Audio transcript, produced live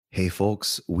Hey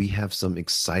folks, we have some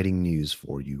exciting news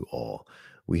for you all.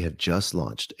 We have just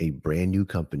launched a brand new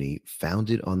company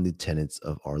founded on the tenets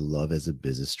of our love as a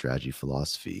business strategy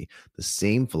philosophy, the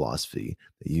same philosophy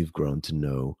that you've grown to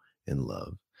know and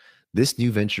love. This new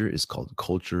venture is called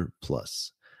Culture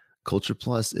Plus. Culture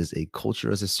Plus is a culture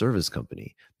as a service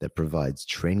company that provides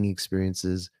training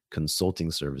experiences, consulting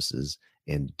services,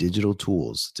 and digital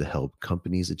tools to help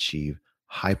companies achieve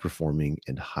high performing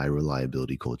and high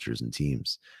reliability cultures and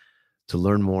teams. To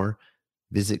learn more,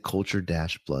 visit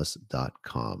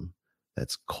culture-plus.com.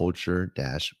 That's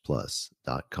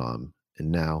culture-plus.com.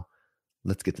 And now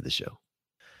let's get to the show.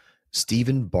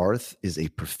 Stephen Barth is a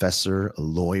professor, a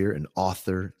lawyer, an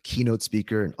author, keynote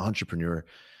speaker, and entrepreneur.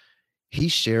 He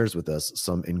shares with us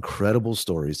some incredible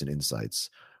stories and insights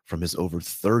from his over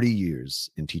 30 years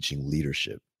in teaching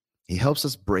leadership. He helps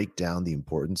us break down the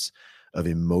importance of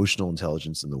emotional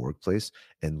intelligence in the workplace.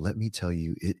 And let me tell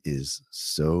you, it is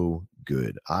so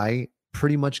good. I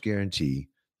pretty much guarantee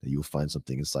that you'll find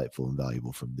something insightful and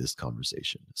valuable from this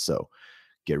conversation. So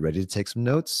get ready to take some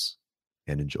notes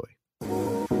and enjoy.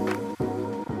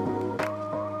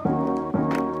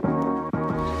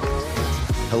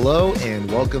 Hello, and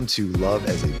welcome to Love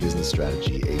as a Business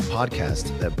Strategy, a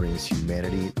podcast that brings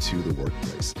humanity to the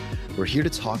workplace. We're here to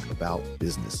talk about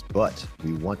business, but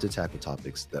we want to tackle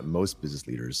topics that most business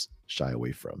leaders shy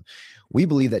away from. We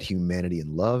believe that humanity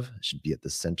and love should be at the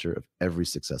center of every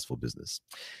successful business.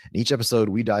 In each episode,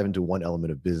 we dive into one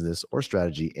element of business or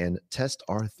strategy and test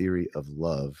our theory of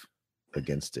love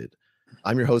against it.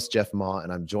 I'm your host, Jeff Ma,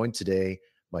 and I'm joined today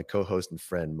by my co-host and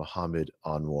friend, Mohammed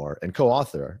Anwar, and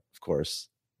co-author, of course,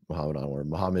 Mohammed Anwar.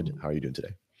 Mohammed, how are you doing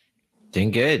today?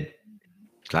 Doing good.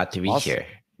 Glad to be here.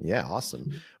 Yeah,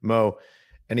 awesome. Mo,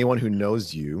 anyone who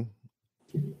knows you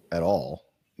at all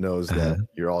knows that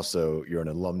you're an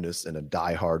alumnus and a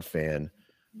diehard fan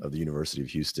of the University of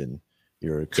Houston.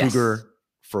 You're a Cougar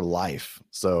for life.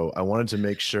 So I wanted to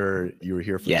make sure you were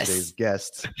here for today's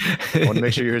guest. I want to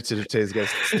make sure you're here to today's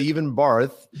guest. Stephen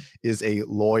Barth is a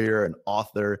lawyer, an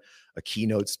author, a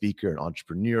keynote speaker, an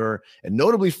entrepreneur, and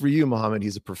notably for you, Mohammed,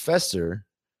 he's a professor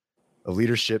of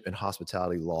leadership and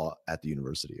hospitality law at the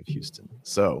University of Houston.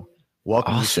 So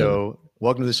welcome to the show.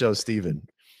 Welcome to the show, Stephen.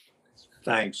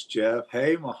 Thanks, Jeff.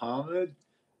 Hey, Mohammed.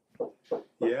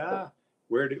 Yeah.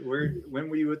 When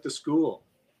were you at the school?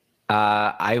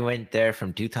 I went there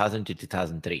from 2000 to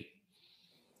 2003.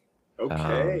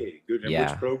 Okay. Good. And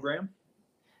which program?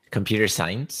 Computer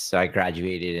science. So I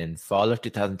graduated in fall of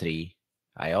 2003.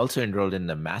 I also enrolled in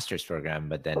the master's program,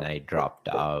 but then I dropped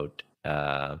out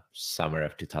summer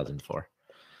of 2004.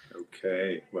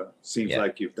 Okay. Well, seems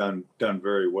like you've done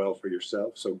very well for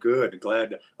yourself. So good. Glad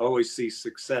to always see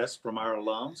success from our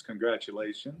alums.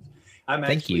 Congratulations. I'm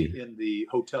actually in the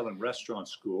hotel and restaurant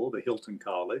school, the Hilton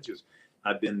College.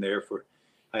 I've been there for,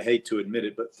 I hate to admit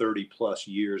it, but 30 plus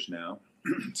years now.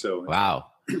 So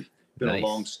wow. Been a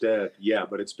long stead. Yeah,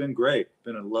 but it's been great.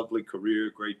 Been a lovely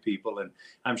career, great people. And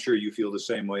I'm sure you feel the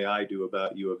same way I do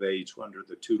about U of H under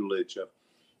the tutelage of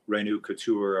Renu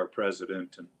Couture, our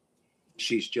president. And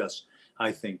she's just,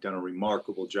 I think, done a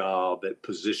remarkable job at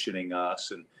positioning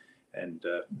us and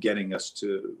getting us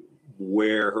to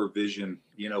where her vision,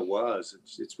 was.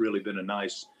 It's really been a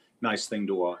nice thing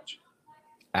to watch.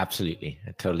 Absolutely.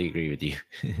 I totally agree with you.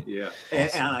 Yeah.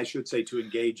 And I should say to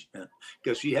engage,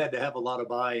 because she had to have a lot of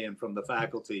buy-in from the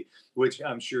faculty, which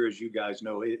I'm sure, as you guys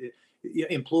know,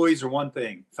 employees are one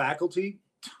thing. Faculty,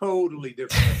 totally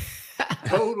different.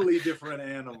 Totally different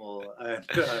animal. And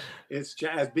it's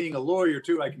as being a lawyer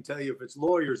too, I can tell you if it's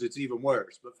lawyers, it's even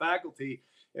worse. But faculty,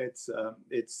 it's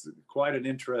quite an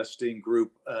interesting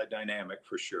group dynamic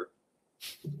for sure.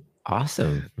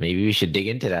 Awesome. Maybe we should dig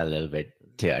into that a little bit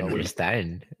to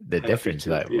understand the difference.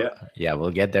 But yeah,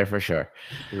 we'll get there for sure.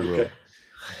 We will.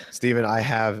 Stephen, I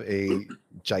have a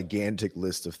gigantic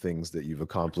list of things that you've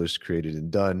accomplished, created,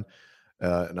 and done.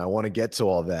 And I want to get to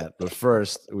all that. But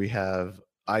first, we have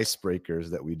icebreakers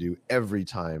that we do every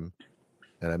time.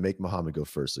 And I make Mohammed go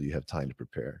first so you have time to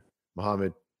prepare.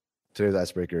 Mohammed, today's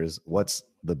icebreaker is, what's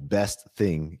the best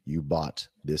thing you bought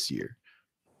this year,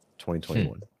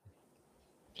 2021?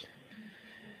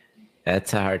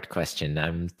 That's a hard question.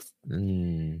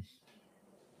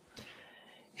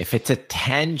 If it's a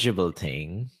tangible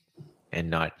thing and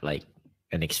not like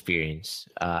an experience,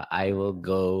 I will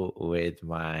go with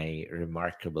my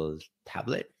Remarkable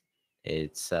tablet.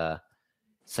 It's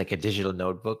like a digital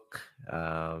notebook,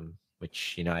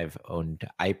 which, I've owned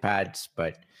iPads,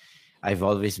 but I've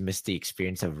always missed the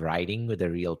experience of writing with a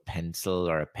real pencil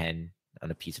or a pen on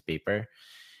a piece of paper.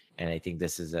 And I think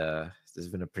this has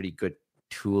been a pretty good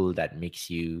tool that makes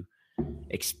you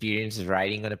experience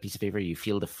writing on a piece of paper. You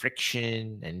feel the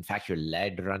friction, and in fact, your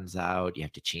lead runs out. You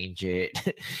have to change it.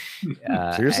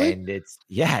 Seriously? And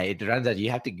it runs out. You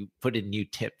have to put in new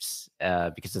tips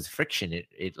because of the friction.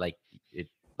 It like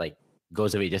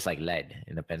goes away just like lead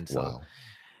in a pencil. Wow.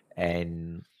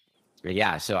 And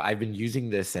yeah, so I've been using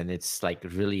this, and it's like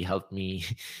really helped me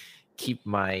keep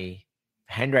my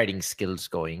handwriting skills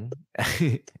going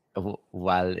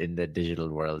while in the digital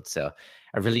world. So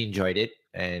I really enjoyed it,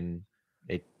 and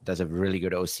it does a really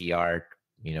good OCR,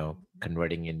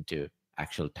 converting into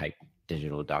actual type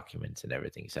digital documents and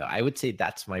everything. So I would say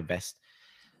that's my best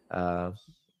Well,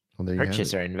 there you have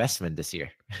purchase it. or investment this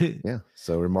year. Yeah.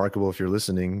 So Remarkable, if you're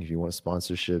listening, if you want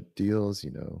sponsorship deals,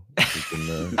 we can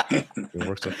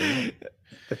work something out.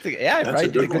 I probably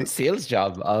did a good sales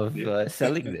job of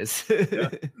selling this. Yeah.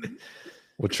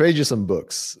 We'll trade you some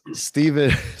books.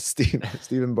 Stephen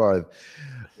Barth,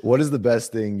 what is the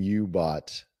best thing you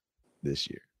bought this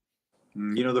year?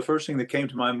 The first thing that came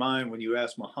to my mind when you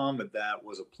asked Muhammad that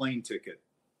was a plane ticket.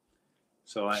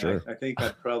 So Sure. I think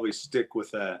I'd probably stick with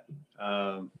that.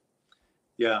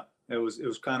 Yeah, it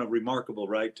was kind of remarkable,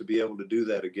 right, to be able to do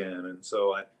that again. And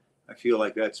so I feel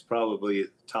like that's probably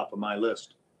top of my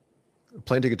list. A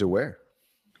plane ticket to where?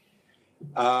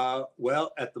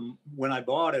 Well, when I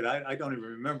bought it, I don't even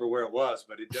remember where it was,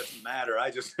 but it doesn't matter.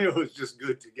 It was just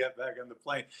good to get back on the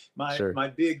plane. My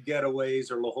big getaways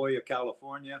are La Jolla,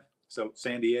 California. So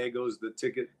San Diego's the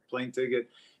plane ticket,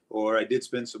 or I did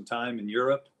spend some time in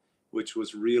Europe, which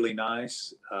was really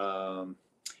nice.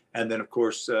 And then of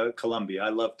course, Colombia. I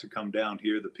love to come down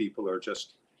here. The people are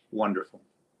just wonderful.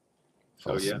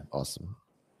 So Awesome.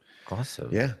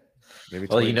 Yeah. Maybe.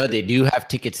 Well, they do have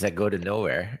tickets that go to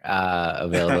nowhere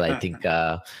available. I think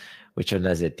which one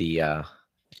was it? The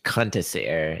Qantas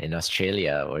Air in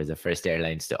Australia was the first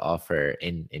airlines to offer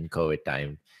in COVID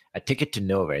time a ticket to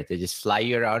nowhere. They just fly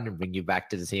you around and bring you back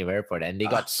to the same airport, and they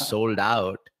got sold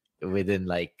out within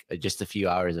like just a few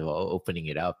hours of opening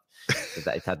it up. So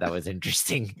I thought that was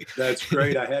interesting. That's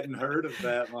great. I hadn't heard of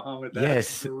that, Muhammad.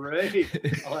 That's great.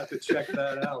 I'll have to check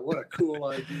that out. What a cool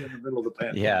idea in the middle of the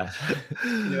pandemic.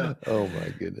 Yeah. Oh my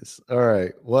goodness. All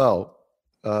right. Well,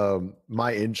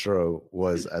 my intro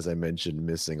was, as I mentioned,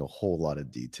 missing a whole lot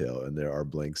of detail, and there are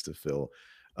blanks to fill.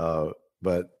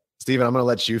 But Stephen, I'm going to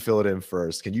let you fill it in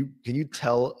first. Can you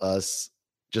tell us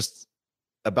just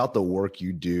about the work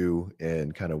you do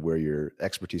and kind of where your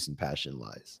expertise and passion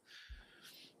lies?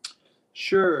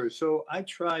 Sure. So I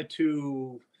try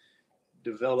to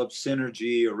develop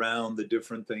synergy around the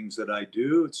different things that I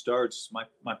do. It starts,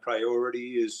 my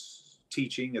priority is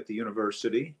teaching at the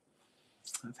university.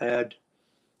 I've had,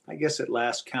 I guess at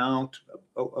last count,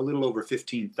 a little over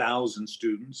 15,000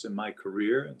 students in my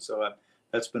career. And so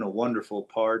that's been a wonderful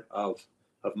part of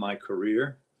my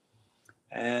career.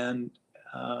 And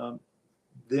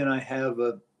then I have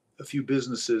a few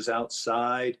businesses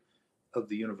outside of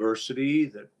the university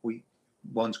that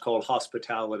one's called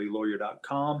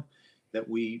hospitalitylawyer.com that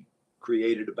we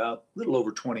created about a little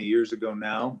over 20 years ago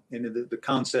now. And the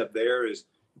concept there is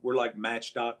we're like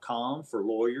Match.com for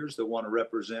lawyers that want to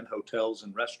represent hotels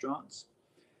and restaurants.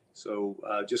 So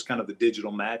just kind of the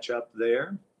digital match up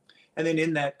there. And then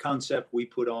in that concept, we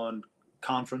put on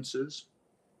conferences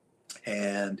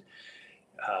and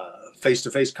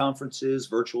face-to-face conferences,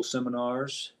 virtual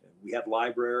seminars. We have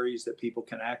libraries that people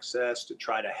can access to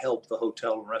try to help the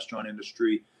hotel and restaurant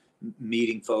industry,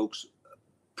 meeting folks,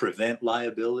 prevent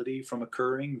liability from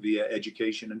occurring via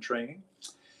education and training.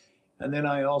 And then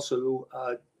I also,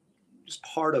 as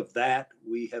part of that,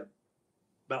 we have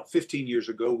about 15 years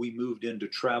ago, we moved into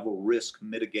travel risk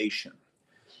mitigation.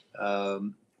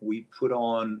 We put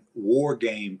on war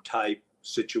game type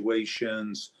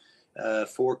situations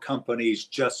for companies,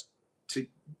 just to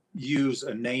use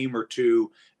a name or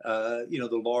two,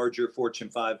 the larger Fortune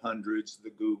 500s, the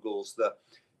Googles, the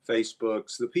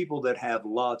Facebooks, the people that have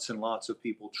lots and lots of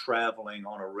people traveling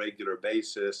on a regular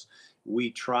basis.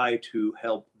 We try to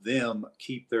help them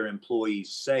keep their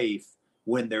employees safe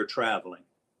when they're traveling.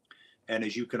 And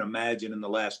as you can imagine, in the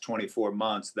last 24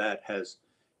 months, that has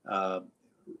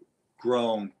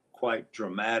grown quite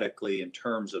dramatically in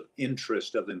terms of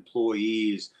interest of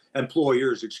employers,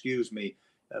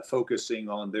 focusing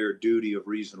on their duty of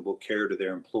reasonable care to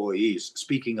their employees.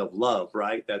 Speaking of love,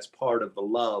 right? That's part of the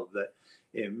love that,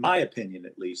 in my opinion,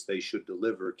 at least, they should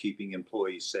deliver, keeping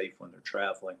employees safe when they're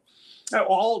traveling.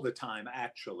 All the time,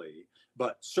 actually,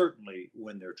 but certainly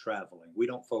when they're traveling. We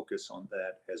don't focus on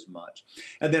that as much.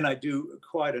 And then I do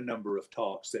quite a number of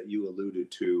talks that you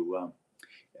alluded to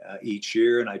each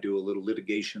year, and I do a little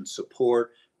litigation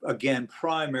support, again,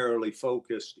 primarily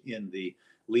focused in the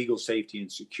legal safety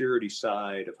and security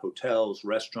side of hotels,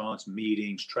 restaurants,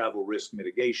 meetings, travel risk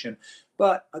mitigation.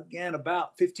 But again,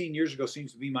 about 15 years ago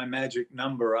seems to be my magic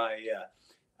number.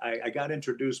 I got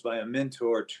introduced by a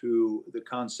mentor to the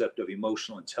concept of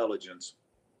emotional intelligence.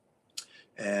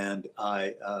 And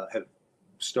I have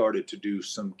started to do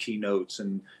some keynotes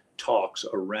and talks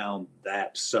around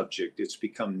that subject. It's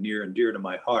become near and dear to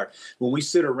my heart. When we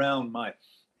sit around my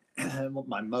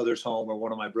mother's home or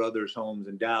one of my brother's homes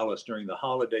in Dallas during the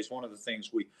holidays, one of the things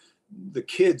the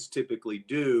kids typically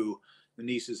do, the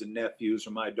nieces and nephews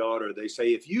or my daughter, they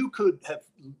say, if you could have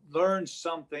learned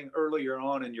something earlier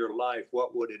on in your life,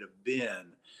 what would it have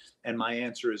been? And my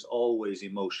answer is always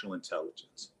emotional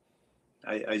intelligence.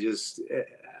 I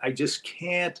just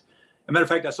can't. As a matter of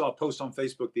fact, I saw a post on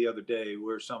Facebook the other day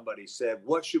where somebody said,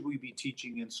 what should we be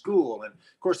teaching in school? And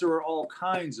of course, there were all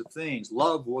kinds of things.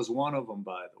 Love was one of them,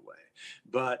 by the way.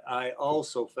 But I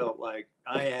also felt like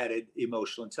I added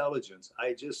emotional intelligence.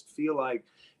 I just feel like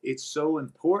it's so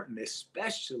important,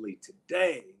 especially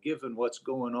today, given what's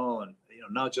going on,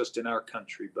 not just in our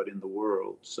country, but in the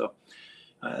world. So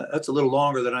that's a little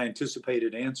longer than I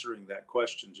anticipated answering that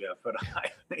question, Jeff. But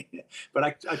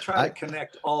I try to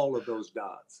connect all of those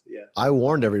dots. Yeah. I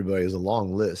warned everybody it's a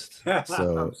long list.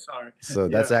 So I'm sorry. So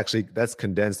that's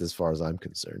condensed as far as I'm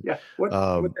concerned. Yeah. What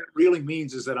that really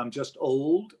means is that I'm just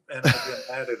old and I've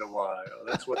been at it a while.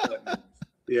 That's what that means.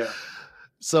 Yeah.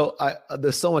 So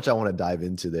there's so much I want to dive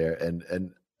into there,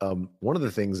 and one of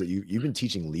the things that you've been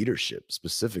teaching leadership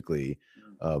specifically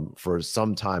for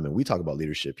some time, and we talk about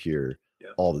leadership here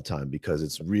all the time because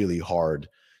it's really hard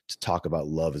to talk about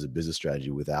love as a business strategy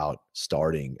without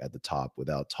starting at the top,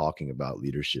 without talking about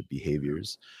leadership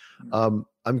behaviors.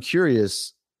 I'm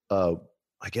curious, I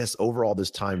guess overall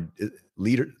this time,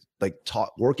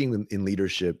 working in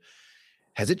leadership,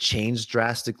 has it changed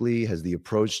drastically? Has the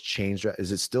approach changed?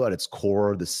 Is it still at its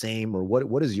core the same, or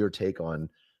what is your take on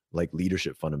like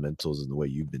leadership fundamentals and the way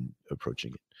you've been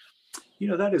approaching it?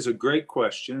 That is a great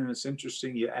question. And it's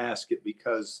interesting you ask it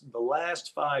because the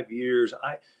last 5 years,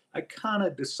 I kind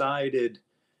of decided,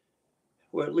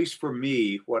 well, at least for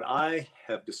me, what I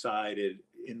have decided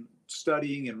in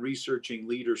studying and researching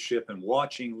leadership and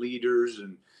watching leaders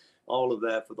and all of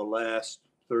that for the last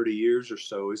 30 years or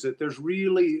so is that there's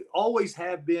really always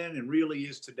have been and really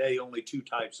is today only two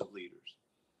types of leaders.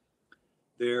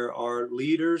 There are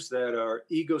leaders that are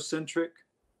egocentric.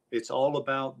 It's all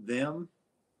about them.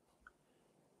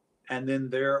 And then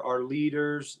there are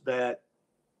leaders that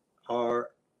are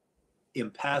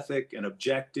empathic and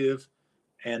objective,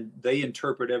 and they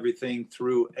interpret everything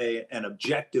through an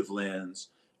objective lens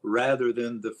rather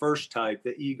than the first type,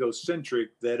 the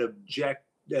egocentric that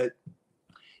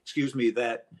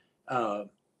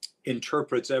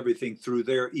interprets everything through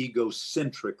their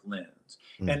egocentric lens.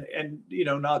 And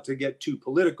not to get too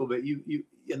political, but you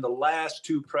in the last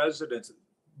two presidents,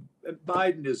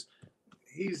 Biden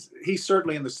he's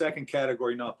certainly in the second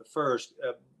category, not the first,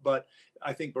 but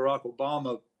I think Barack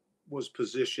Obama was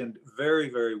positioned very,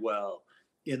 very well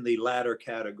in the latter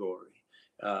category.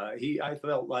 I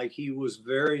felt like he was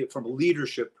from a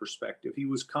leadership perspective, he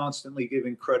was constantly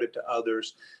giving credit to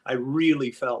others. I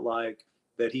really felt like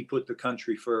that he put the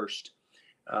country first.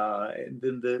 And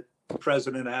then the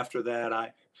president after that,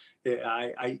 I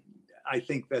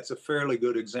think that's a fairly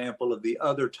good example of the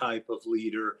other type of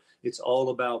leader. It's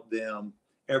all about them.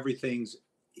 Everything's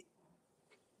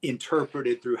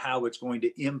interpreted through how it's going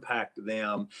to impact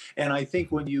them. And I think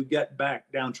when you get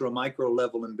back down to a micro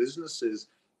level in businesses,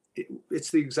 it's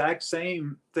the exact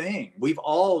same thing. We've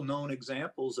all known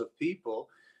examples of people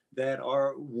that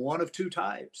are one of two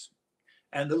types.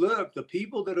 And the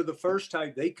people that are the first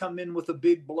type, they come in with a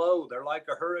big blow. They're like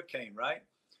a hurricane, right?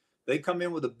 They come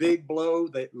in with a big blow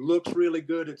that looks really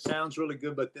good. It sounds really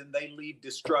good, but then they leave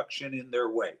destruction in their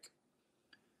wake.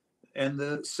 And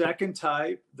the second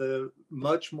type, the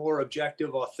much more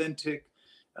objective, authentic,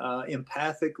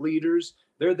 empathic leaders,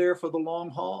 they're there for the long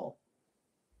haul.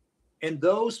 And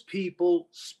those people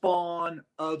spawn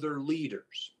other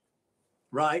leaders,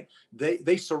 right?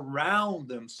 They surround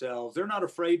themselves. They're not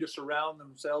afraid to surround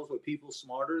themselves with people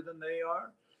smarter than they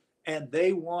are. And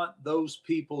they want those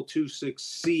people to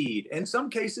succeed. In some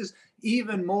cases,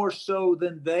 even more so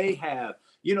than they have.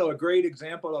 A great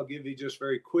example I'll give you just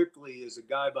very quickly is a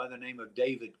guy by the name of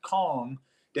David Kong.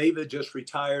 David just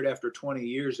retired after 20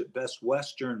 years at Best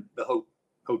Western, the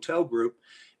hotel group.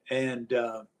 And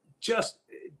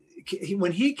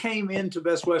when he came into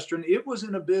Best Western, it was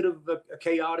in a bit of a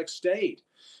chaotic state.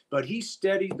 But he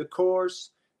steadied the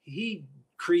course. He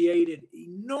created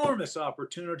enormous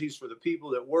opportunities for the people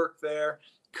that work there.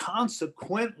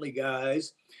 Consequently,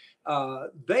 guys,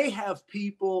 They have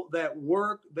people that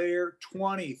work there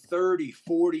 20, 30,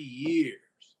 40 years,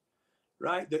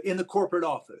 right? In the corporate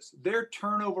office. Their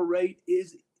turnover rate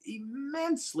is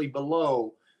immensely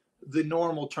below the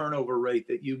normal turnover rate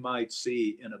that you might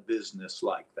see in a business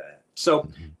like that. So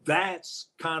that's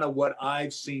kind of what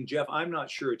I've seen, Jeff. I'm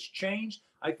not sure it's changed.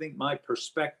 I think my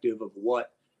perspective of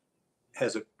what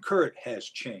has occurred has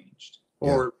changed.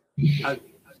 Or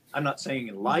I'm not saying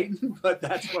enlightened, but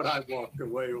that's what I walked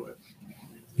away with.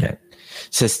 Yeah.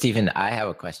 So, Stephen, I have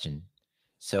a question.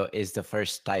 So is the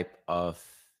first type of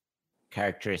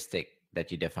characteristic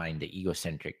that you define the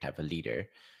egocentric type of leader,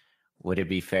 would it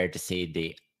be fair to say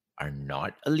they are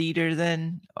not a leader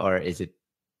then? Or is it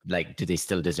like, do they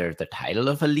still deserve the title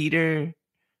of a leader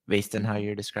based on how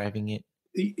you're describing it?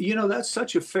 You know, that's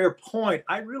such a fair point.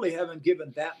 I really haven't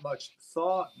given that much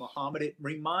thought, Muhammad. It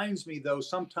reminds me, though,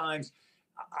 sometimes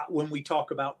when we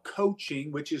talk about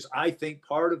coaching, which is, I think,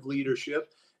 part of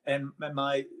leadership, and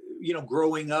my, you know,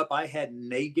 growing up, I had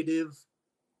negative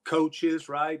coaches,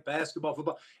 right? Basketball,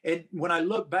 football. And when I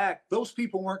look back, those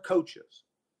people weren't coaches,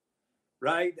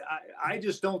 right? I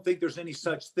just don't think there's any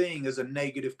such thing as a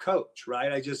negative coach, right?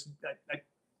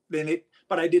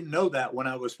 But I didn't know that when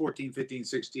I was 14, 15,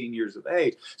 16 years of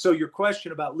age. So your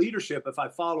question about leadership, if I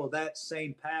follow that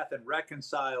same path and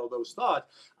reconcile those thoughts,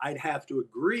 I'd have to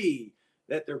agree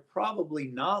that they're probably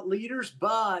not leaders.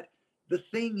 But the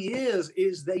thing is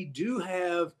they do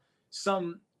have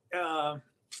some,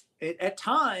 at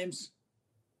times,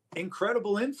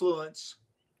 incredible influence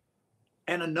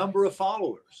and a number of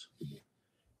followers.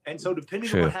 And so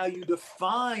depending on how you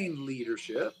define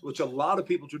leadership, which a lot of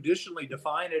people traditionally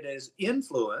define it as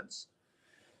influence,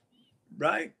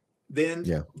 right?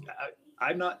 Then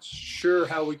I'm not sure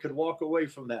how we could walk away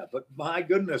from that. But my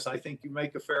goodness, I think you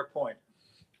make a fair point.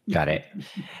 Got it.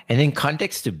 And in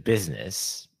context to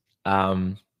business,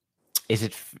 is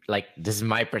it like, this is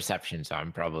my perception, so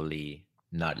I'm probably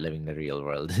not living the real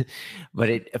world, but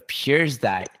it appears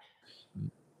that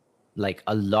like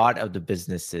a lot of the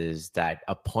businesses that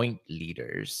appoint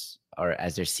leaders or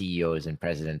as their CEOs and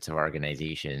presidents of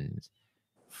organizations,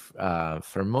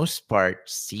 for most part,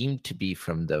 seem to be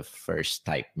from the first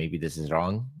type. Maybe this is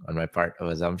wrong on my part of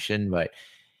assumption, but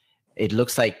it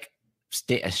looks like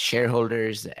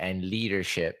shareholders and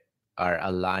leadership are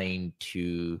aligned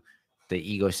to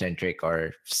the egocentric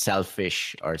or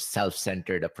selfish or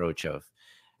self-centered approach of,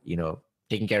 you know,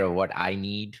 taking care of what I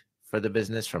need for the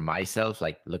business, for myself,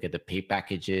 like look at the pay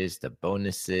packages, the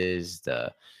bonuses,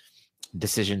 the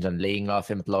decisions on laying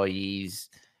off employees,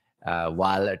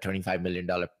 while a $25 million,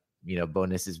 you know,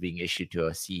 bonus is being issued to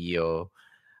a CEO,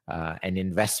 and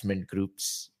investment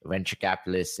groups, venture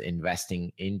capitalists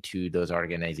investing into those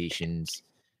organizations,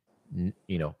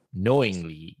 you know,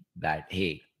 knowingly that,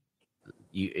 hey,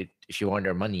 if you want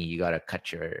our money, you got to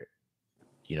cut your,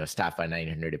 you know, staff by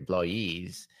 900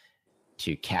 employees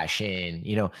to cash in.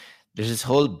 You know, there's this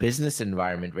whole business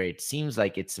environment where it seems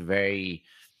like it's very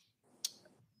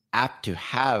apt to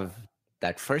have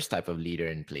that first type of leader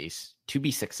in place to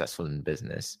be successful in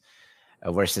business,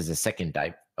 versus the second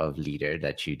type of leader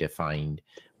that you defined.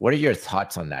 What are your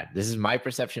thoughts on that? This is my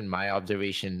perception, my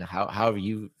observation. How have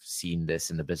you seen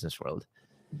this in the business world?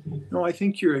 No, I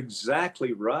think you're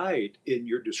exactly right in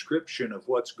your description of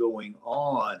what's going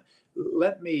on.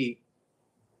 Let me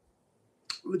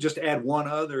just add one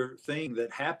other thing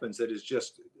that happens that is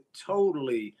just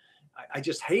totally, I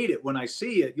just hate it when I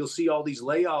see it. You'll see all these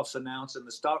layoffs announced and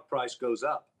the stock price goes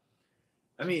up.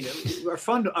 I mean, our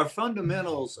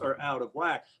fundamentals are out of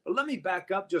whack. But let me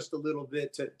back up just a little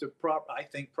bit to I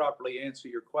think properly answer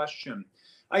your question.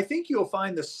 I think you'll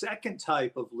find the second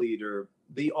type of leader,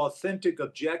 the authentic,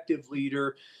 objective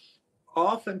leader,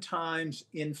 oftentimes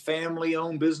in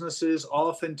family-owned businesses,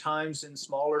 oftentimes in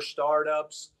smaller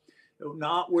startups,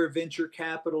 not where venture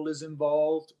capital is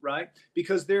involved, right?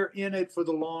 Because they're in it for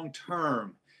the long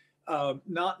term,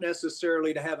 not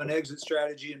necessarily to have an exit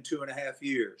strategy in 2.5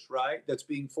 years, right? That's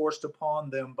being forced upon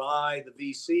them by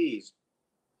the VCs.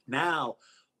 Now,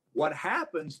 what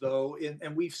happens though,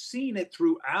 and we've seen it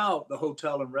throughout the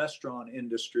hotel and restaurant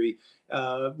industry,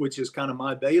 which is kind of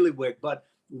my bailiwick, but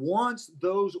once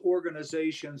those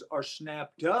organizations are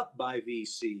snapped up by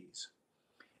VCs,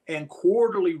 and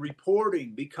quarterly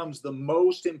reporting becomes the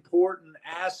most important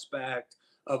aspect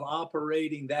of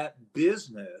operating that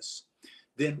business,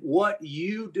 then what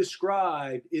you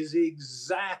described is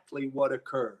exactly what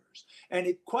occurs. And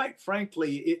it, quite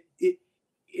frankly,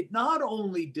 it not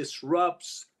only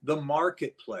disrupts the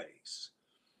marketplace,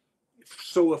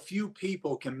 so a few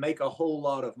people can make a whole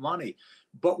lot of money,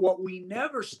 but what we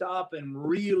never stop and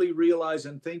really realize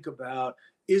and think about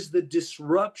is the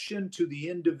disruption to the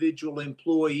individual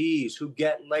employees who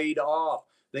get laid off.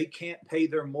 They can't pay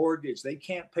their mortgage. They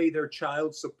can't pay their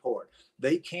child support.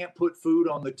 They can't put food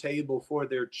on the table for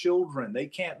their children. They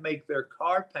can't make their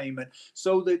car payment,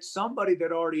 so that somebody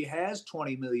that already has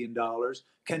 $20 million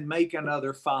can make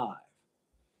another 5.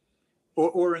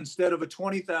 Or instead of a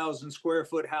 20,000 square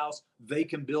foot house, they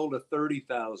can build a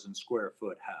 30,000 square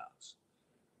foot house.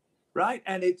 Right?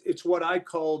 And it's what I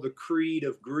call the creed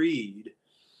of greed.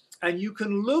 And you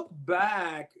can look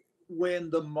back when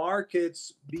the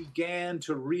markets began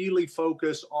to really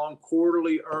focus on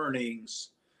quarterly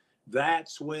earnings.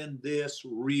 That's when this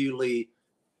really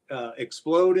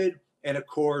exploded. And of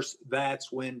course,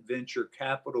 that's when venture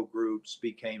capital groups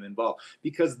became involved,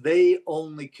 because they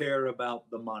only care about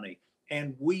the money.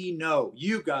 And we know,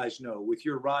 you guys know with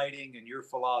your writing and your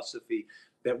philosophy,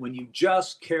 that when you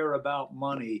just care about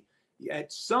money,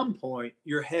 at some point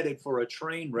you're headed for a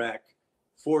train wreck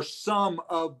for some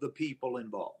of the people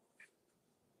involved.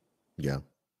 Yeah,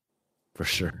 for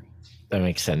sure. That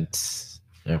makes sense.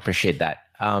 I appreciate that.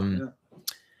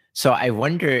 So I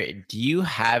wonder, do you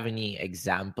have any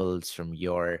examples from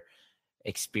your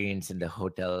experience in the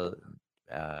hotel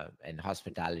and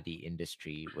hospitality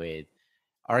industry with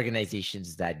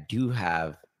organizations that do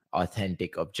have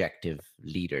authentic, objective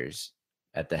leaders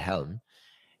at the helm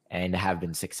and have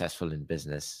been successful in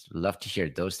business? Love to hear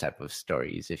those type of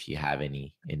stories if you have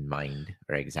any in mind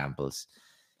or examples.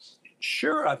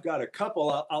 Sure, I've got a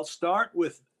couple. I'll start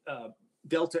with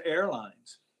Delta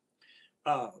Airlines.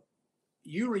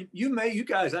 You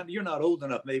guys, you're not old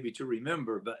enough maybe to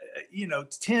remember, but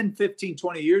 10, 15,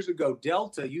 20 years ago,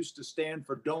 Delta used to stand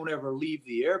for "Don't ever leave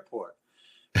the airport."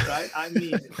 Right? I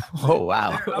mean, oh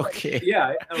wow, okay,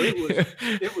 yeah,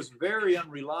 it was very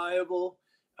unreliable,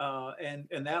 and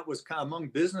that was kind of among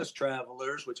business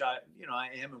travelers, which I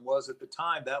am and was at the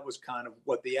time. That was kind of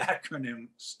what the acronym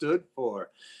stood for.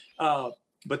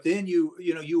 But then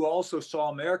you also saw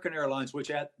American Airlines, which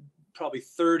at probably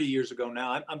 30 years ago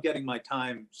now. I'm getting my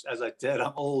time, as I said,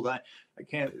 I'm old. I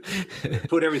can't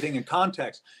put everything in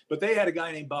context. But they had a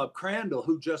guy named Bob Crandall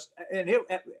who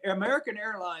American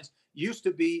Airlines used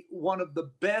to be one of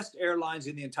the best airlines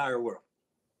in the entire world.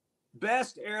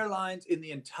 Best airlines in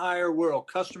the entire world.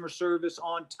 Customer service,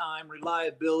 on time,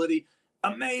 reliability,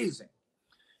 amazing.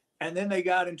 And then they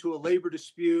got into a labor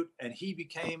dispute, and he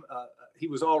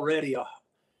was already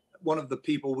one of the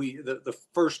people the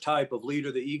first type of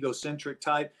leader, the egocentric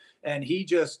type, and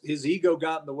his ego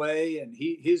got in the way, and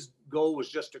his goal was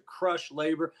just to crush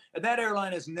labor. And that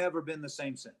airline has never been the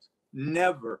same since.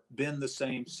 Never been the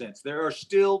same since. There are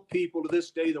still people to this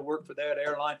day that work for that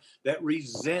airline that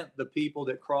resent the people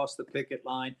that cross the picket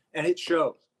line, and it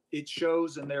shows. It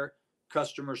shows in their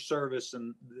customer service,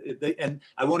 and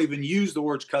I won't even use the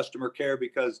words customer care,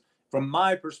 because from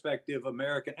my perspective,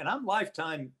 American, and I'm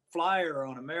lifetime flyer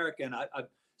on American. I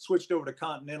switched over to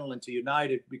Continental and to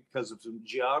United because of some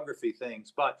geography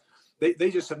things, but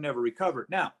they just have never recovered.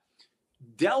 Now,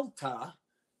 Delta,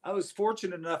 I was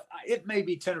fortunate enough, it may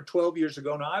be 10 or 12 years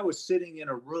ago now, I was sitting in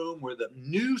a room where the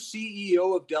new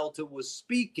CEO of Delta was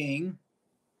speaking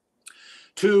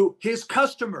to his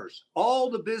customers, all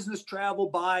the business travel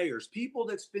buyers, people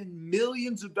that spend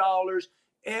millions of dollars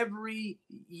every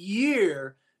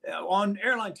year on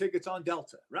airline tickets on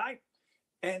Delta, right?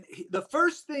 And the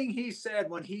first thing he said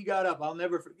when he got up, I'll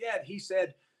never forget, he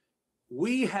said,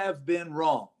 "We have been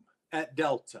wrong at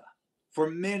Delta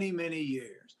for many, many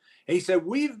years." And he said,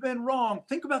 "We've been wrong."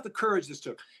 Think about the courage this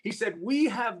took. He said, "We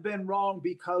have been wrong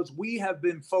because we have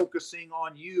been focusing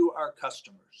on you, our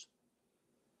customers."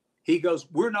 He goes,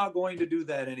 "We're not going to do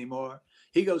that anymore."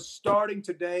 He goes, "Starting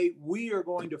today, we are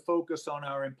going to focus on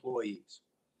our employees.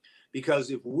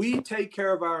 Because if we take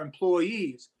care of our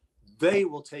employees, they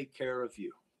will take care of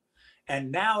you." And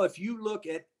now if you look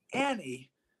at any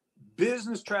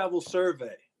business travel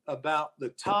survey about the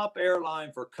top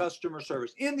airline for customer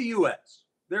service in the US,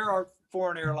 there are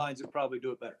foreign airlines that probably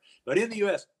do it better. But in the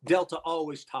US, Delta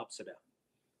always tops it out.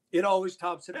 It always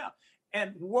tops it out.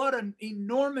 And what an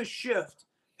enormous shift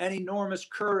and enormous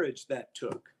courage that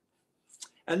took.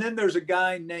 And then there's a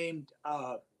guy named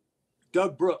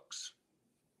Doug Brooks.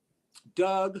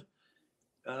 Doug,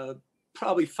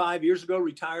 probably 5 years ago,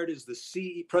 retired as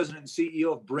the president and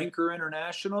CEO of Brinker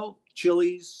International,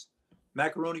 Chili's,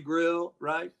 Macaroni Grill,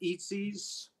 right?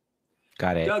 Eatsies.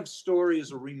 Got it. Doug's story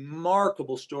is a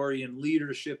remarkable story in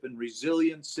leadership and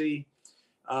resiliency.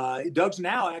 Doug's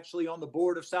now actually on the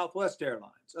board of Southwest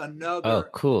Airlines. Another,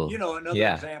 cool. Another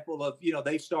example of,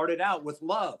 they started out with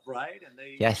love, right? And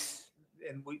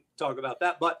and we talk about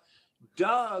that. But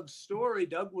Doug's story,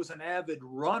 Doug was an avid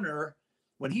runner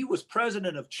when he was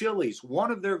president of Chili's,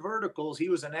 one of their verticals, he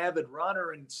was an avid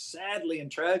runner, and sadly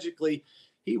and tragically,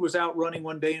 he was out running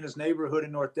one day in his neighborhood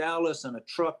in North Dallas, and a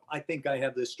truck, I think I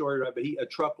have this story right, but a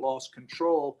truck lost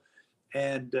control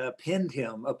and pinned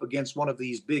him up against one of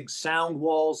these big sound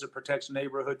walls that protects the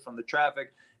neighborhood from the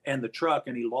traffic and the truck,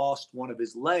 and he lost one of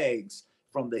his legs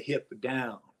from the hip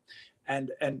down. And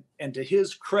to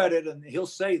his credit, and he'll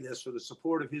say this for the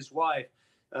support of his wife,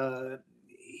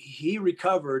 he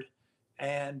recovered,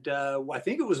 and I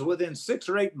think it was within 6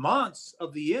 or 8 months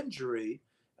of the injury,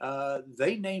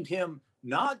 they named him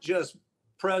not just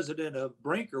president of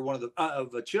Brinker, one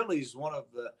of the Chili's, one of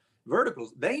the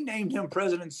verticals. They named him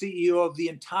president and CEO of the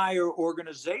entire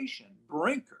organization,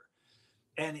 Brinker,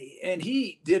 and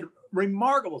he did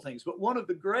remarkable things. But one of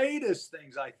the greatest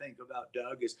things I think about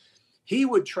Doug is he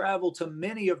would travel to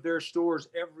many of their stores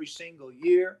every single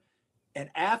year. And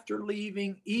after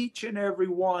leaving each and every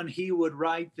one, he would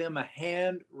write them a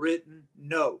handwritten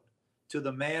note to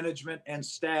the management and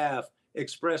staff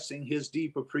expressing his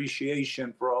deep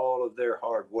appreciation for all of their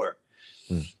hard work.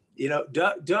 You know,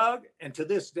 Doug, and to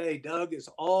this day, Doug is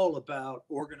all about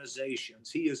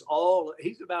organizations. He's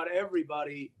about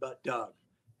everybody but Doug.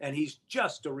 And he's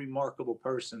just a remarkable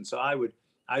person. So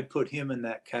I'd put him in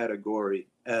that category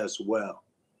as well.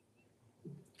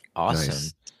 Awesome.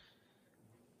 Nice.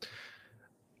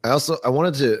 I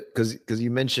wanted to, because you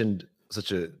mentioned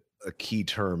such a key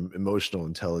term, emotional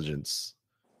intelligence,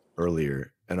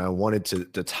 earlier, and I wanted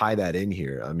to tie that in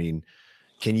here. I mean,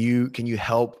 can you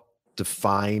help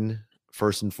define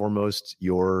first and foremost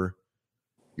your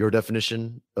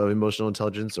definition of emotional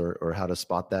intelligence, or how to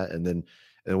spot that, and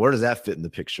where does that fit in the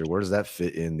picture? Where does that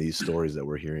fit in these stories that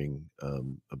we're hearing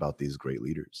about these great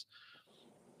leaders?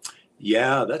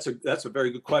 Yeah, that's a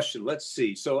very good question. Let's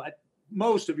see. So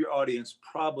most of your audience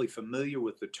probably familiar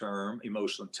with the term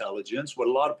emotional intelligence. What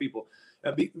a lot of people,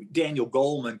 Daniel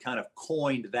Goleman kind of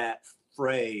coined that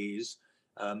phrase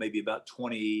maybe about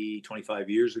 20, 25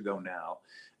 years ago now.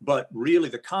 But really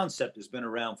the concept has been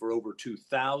around for over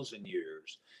 2,000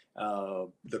 years.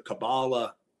 The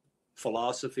Kabbalah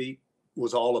philosophy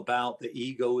was all about the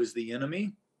ego is the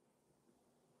enemy.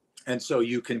 And so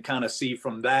you can kind of see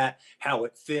from that how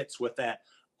it fits with that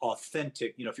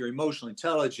authentic, if you're emotionally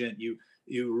intelligent, you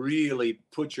really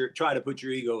try to put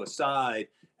your ego aside,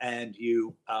 and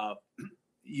you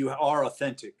are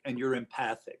authentic and you're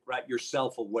empathic, right? You're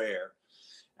self-aware.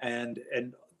 And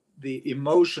the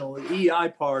emotional EI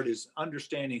part is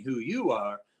understanding who you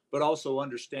are, but also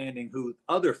understanding who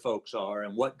other folks are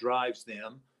and what drives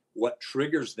them, what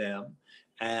triggers them.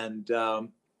 And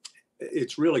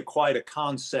it's really quite a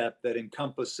concept that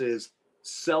encompasses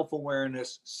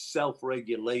self-awareness,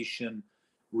 self-regulation,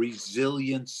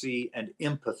 resiliency, and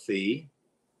empathy.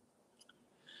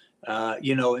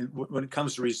 When it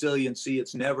comes to resiliency,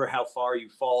 it's never how far you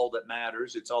fall that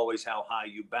matters. It's always how high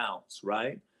you bounce,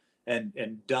 right?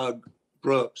 And Doug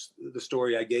Brooks, the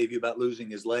story I gave you about losing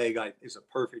his leg, is a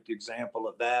perfect example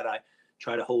of that. I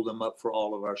try to hold him up for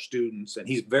all of our students, and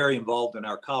he's very involved in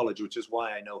our college, which is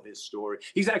why I know his story.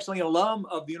 He's actually an alum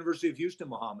of the University of Houston,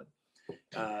 Muhammad.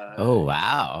 Oh,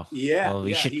 wow. Yeah. Well,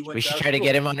 we should try to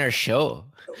get him on our show.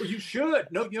 You should.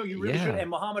 No, you really should. And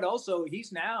Muhammad also,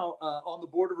 he's now on the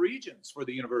Board of Regents for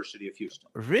the University of Houston.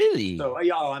 Really? So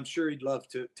I'm sure he'd love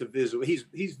to visit.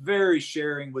 He's very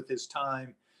sharing with his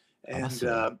time. And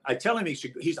awesome. I tell him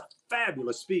he's a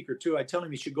fabulous speaker too. I tell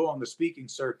him he should go on the speaking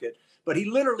circuit, but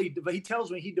he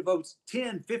tells me he devotes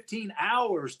 10, 15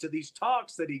 hours to these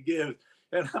talks that he gives.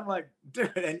 And I'm like,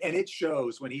 dude, and it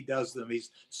shows when he does them.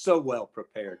 He's so well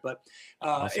prepared. But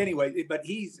awesome. Anyway, but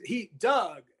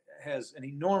Doug has an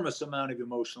enormous amount of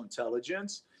emotional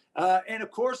intelligence. And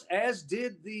of course, as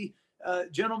did the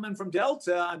gentleman from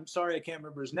Delta. I'm sorry, I can't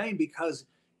remember his name, because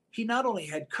he not only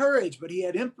had courage, but he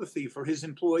had empathy for his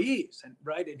employees, and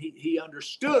he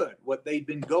understood what they'd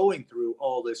been going through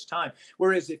all this time.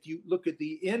 Whereas if you look at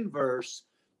the inverse,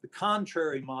 the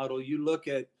contrary model, you look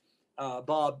at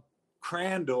Bob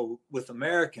Crandall with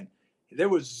American, there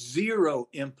was zero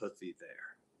empathy there.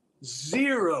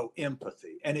 Zero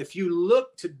empathy. And if you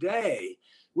look today,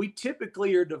 we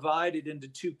typically are divided into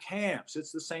two camps.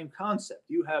 It's the same concept.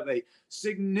 You have a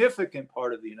significant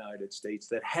part of the United States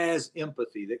that has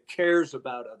empathy, that cares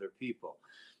about other people,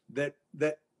 that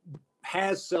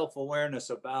has self-awareness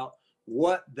about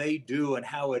what they do and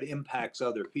how it impacts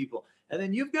other people. And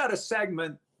then you've got a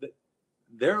segment that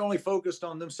they're only focused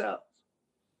on themselves,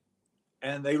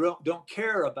 and they don't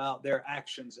care about their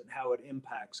actions and how it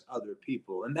impacts other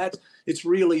people. And it's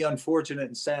really unfortunate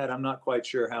and sad. I'm not quite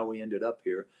sure how we ended up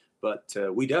here, but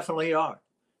we definitely are.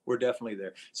 We're definitely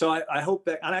there. So I hope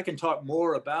that, and I can talk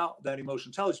more about that emotional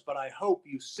intelligence, but I hope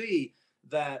you see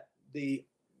that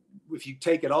if you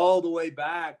take it all the way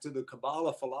back to the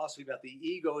Kabbalah philosophy about the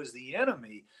ego is the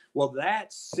enemy, well,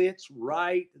 that sits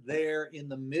right there in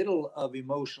the middle of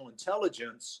emotional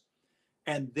intelligence.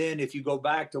 And then if you go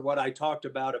back to what I talked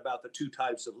about the two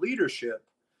types of leadership,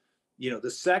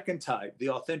 the second type, the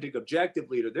authentic objective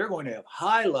leader, they're going to have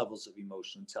high levels of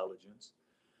emotional intelligence.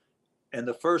 And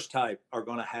the first type are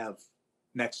going to have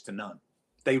next to none.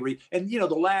 And the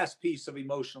last piece of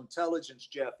emotional intelligence,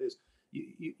 Jeff, is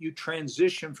you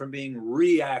transition from being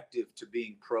reactive to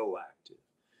being proactive.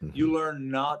 Mm-hmm. You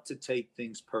learn not to take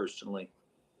things personally,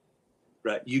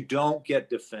 right? You don't get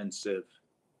defensive.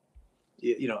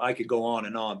 I could go on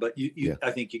and on, but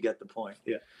I think you get the point.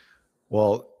 Yeah.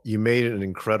 Well, you made an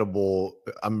incredible,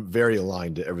 I'm very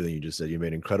aligned to everything you just said. You made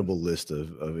an incredible list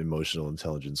of emotional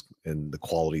intelligence and the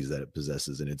qualities that it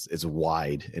possesses. And it's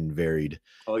wide and varied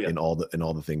in all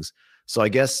the things. So I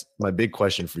guess my big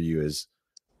question for you is,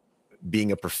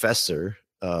 being a professor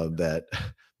that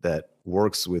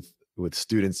works with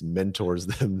students and mentors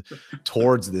them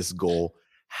towards this goal,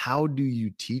 how do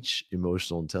you teach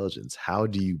emotional intelligence? How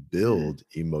do you build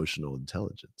emotional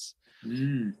intelligence?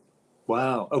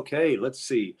 Wow. Okay. Let's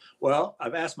see. Well,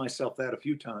 I've asked myself that a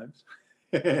few times.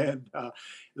 And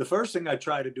the first thing I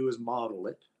try to do is model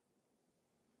it.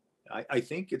 I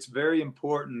think it's very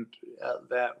important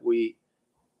that we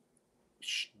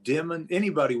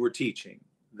anybody we're teaching,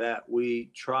 that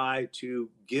we try to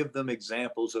give them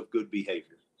examples of good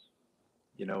behavior.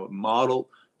 Model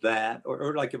that,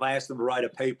 or like if I ask them to write a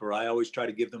paper, I always try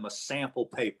to give them a sample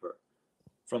paper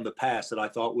from the past that I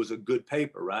thought was a good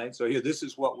paper, right? So here, this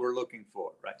is what we're looking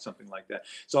for, right? Something like that.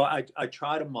 So I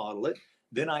try to model it.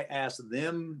 Then I ask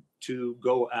them to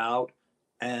go out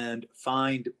and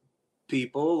find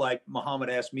people like Muhammad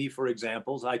asked me for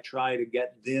examples. I try to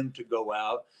get them to go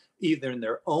out either in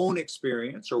their own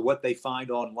experience or what they find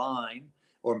online,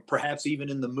 or perhaps even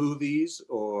in the movies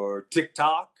or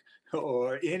TikTok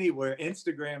or anywhere,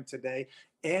 Instagram today,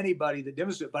 anybody that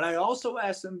demonstrates. But I also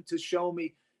ask them to show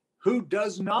me who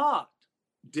does not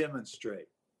demonstrate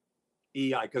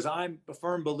EI, because I'm a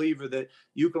firm believer that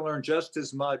you can learn just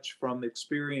as much from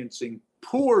experiencing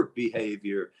poor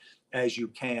behavior as you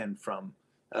can from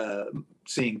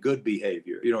seeing good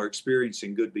behavior, or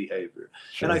experiencing good behavior.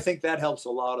 Sure. And I think that helps a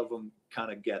lot of them kind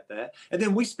of get that. And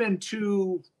then we spend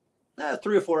 3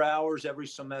 or 4 hours every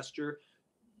semester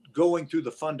going through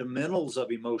the fundamentals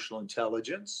of emotional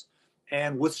intelligence,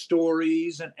 and with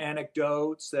stories and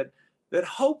anecdotes that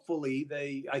hopefully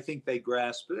I think they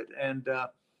grasp it, and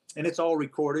it's all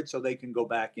recorded so they can go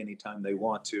back anytime they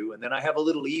want to. And then I have a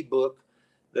little ebook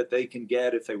that they can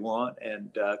get if they want,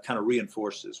 and kind of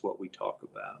reinforces what we talk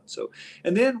about. So,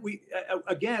 and then we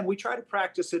try to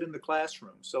practice it in the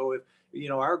classroom. So if,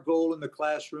 our goal in the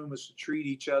classroom is to treat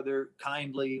each other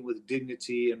kindly, with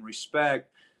dignity and respect.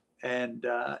 And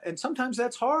sometimes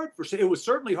that's hard it was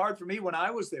certainly hard for me when I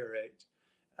was their age.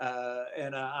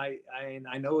 And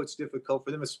I know it's difficult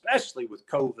for them, especially with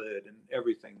COVID and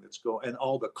everything that's going, and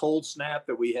all the cold snap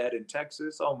that we had in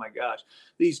Texas. Oh my gosh,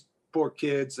 these poor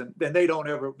kids, and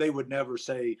they would never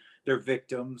say they're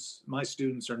victims. My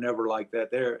students are never like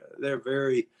that. They're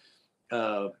very,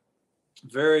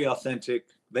 very authentic.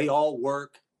 They all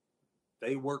work.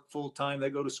 They work full time. They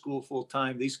go to school full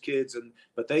time. These kids,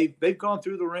 but they've gone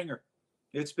through the ringer.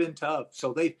 It's been tough.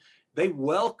 So they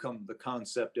welcome the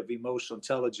concept of emotional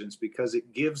intelligence, because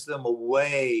it gives them a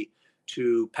way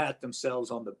to pat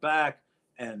themselves on the back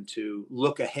and to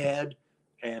look ahead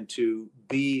and to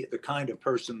be the kind of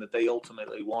person that they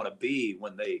ultimately want to be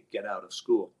when they get out of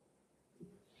school.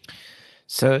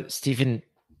 So, Stephen,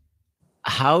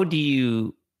 how do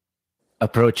you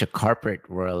approach a corporate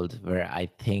world where I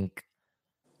think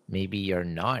maybe you're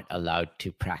not allowed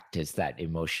to practice that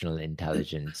emotional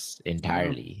intelligence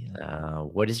entirely?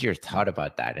 What is your thought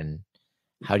about that? And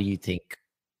how do you think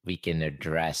we can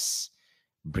address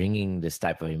bringing this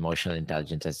type of emotional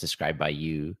intelligence as described by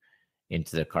you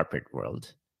into the corporate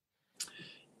world?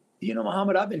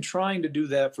 Muhammad, I've been trying to do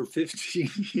that for 15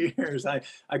 years.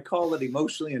 I call it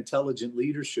emotionally intelligent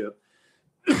leadership.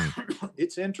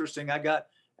 It's interesting. I got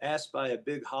asked by a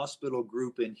big hospital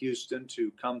group in Houston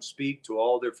to come speak to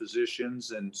all their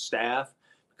physicians and staff,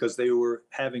 because they were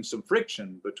having some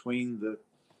friction between the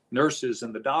nurses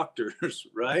and the doctors,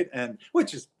 right? And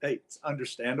which is, it's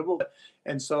understandable.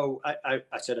 And so I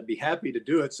said I'd be happy to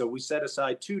do it. So we set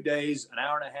aside 2 days, an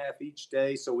hour and a half each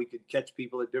day, so we could catch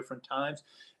people at different times.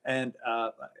 And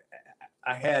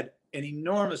I had an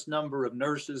enormous number of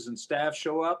nurses and staff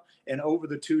show up. And over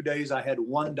the 2 days, I had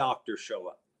one doctor show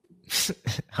up.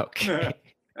 Okay.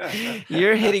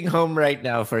 You're hitting home right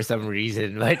now for some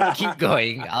reason, but keep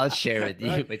going. I'll share with you,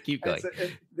 Right. but keep And, going.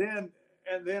 so,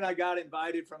 and then I got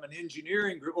invited from an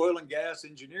engineering group, oil and gas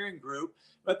engineering group,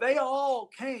 but they all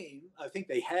came. I think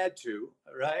they had to,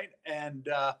 right? And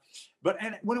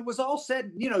when it was all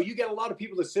said, you get a lot of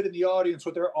people that sit in the audience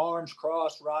with their arms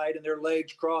crossed, right, and their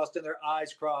legs crossed and their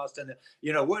eyes crossed, and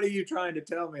what are you trying to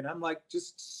tell me? And I'm like,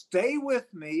 just stay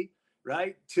with me,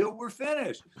 right, till we're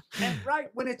finished. And right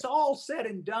when it's all said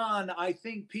and done, I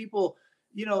think people,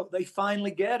 they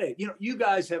finally get it. You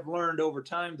guys have learned over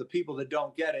time, the people that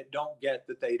don't get it don't get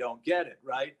that they don't get it,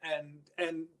 right?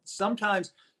 And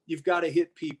sometimes you've got to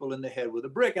hit people in the head with a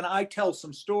brick. And I tell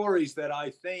some stories that I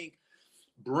think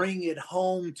bring it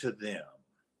home to them.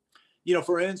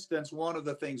 For instance, one of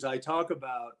the things I talk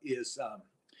about is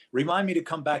remind me to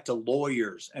come back to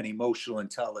lawyers and emotional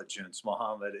intelligence,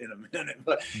 Mohammed, in a minute.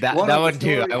 But that one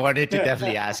too. I wanted to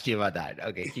definitely ask you about that.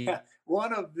 Okay. Yeah,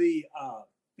 one of the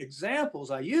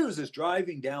examples I use is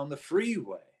driving down the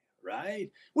freeway, right?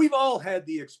 We've all had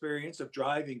the experience of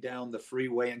driving down the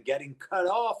freeway and getting cut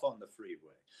off on the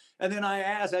freeway. And then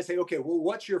I say, okay, well,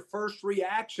 what's your first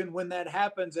reaction when that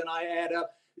happens? And I add up,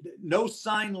 no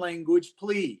sign language,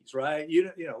 please, right?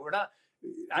 We're not,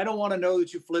 I don't want to know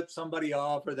that you flip somebody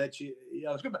off or that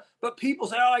but people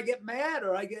say, oh, I get mad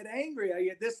or I get angry. I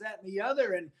get this, that, and the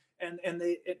other.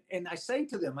 And I say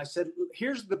to them, I said,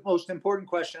 here's the most important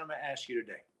question I'm going to ask you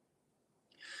today.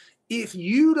 If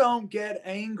you don't get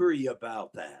angry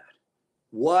about that,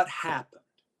 what happened?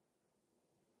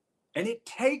 And it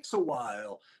takes a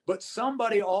while, but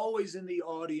somebody always in the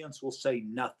audience will say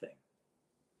nothing.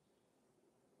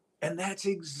 And that's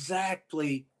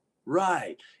exactly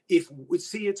right. If we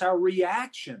see, it's our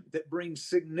reaction that brings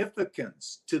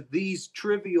significance to these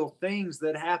trivial things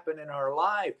that happen in our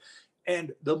life.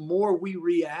 And the more we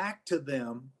react to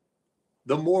them,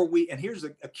 the more and here's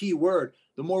a key word,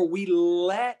 the more we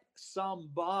let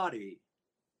somebody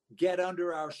get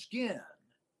under our skin,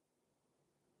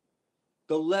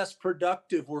 the less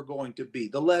productive we're going to be,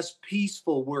 the less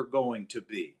peaceful we're going to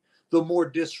be, the more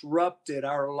disrupted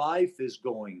our life is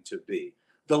going to be,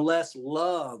 the less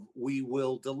love we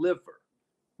will deliver,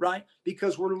 right?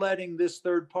 Because we're letting this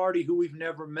third party who we've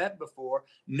never met before,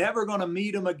 never going to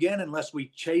meet them again unless we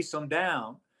chase them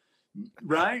down,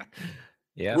 right?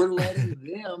 Yeah. We're letting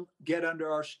them get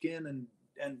under our skin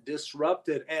and disrupt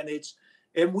it.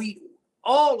 And we,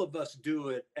 all of us do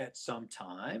it at some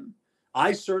time.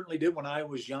 I certainly did when I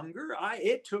was younger.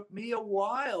 It took me a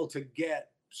while to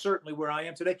get certainly where I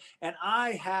am today. And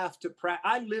I have to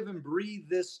I live and breathe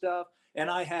this stuff, and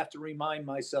I have to remind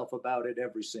myself about it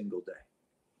every single day.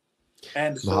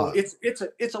 And so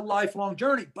it's a lifelong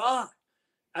journey. But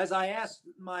as I ask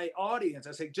my audience,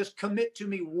 I say, just commit to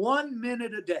me 1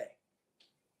 minute a day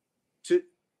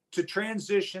to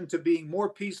transition to being more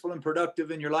peaceful and productive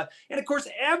in your life. And of course,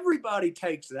 everybody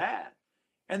takes that.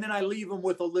 And then I leave them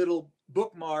with a little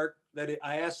bookmark that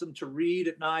I ask them to read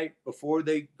at night before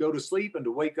they go to sleep, and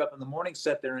to wake up in the morning,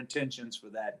 set their intentions for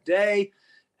that day.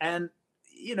 And,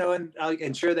 and I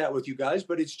can share that with you guys,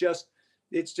 but it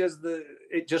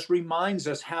just reminds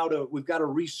us we've got to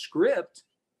re-script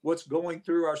what's going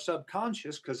through our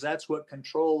subconscious, because that's what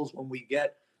controls when we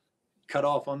get cut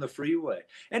off on the freeway.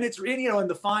 And it's, in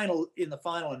the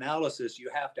final analysis, you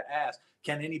have to ask,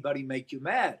 can anybody make you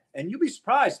mad? And you'll be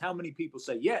surprised how many people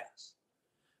say yes,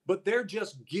 but they're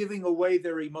just giving away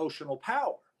their emotional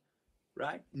power,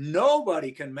 right?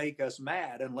 Nobody can make us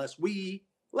mad unless we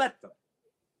let them,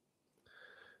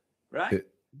 right?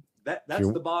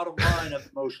 That's the bottom line of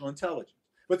emotional intelligence.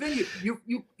 But then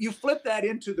you flip that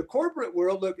into the corporate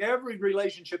world. Look, every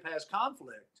relationship has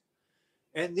conflict.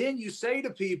 And then you say to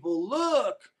people,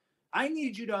 look, I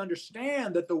need you to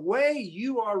understand that the way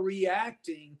you are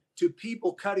reacting to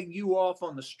people cutting you off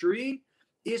on the street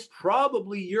is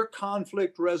probably your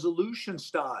conflict resolution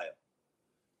style,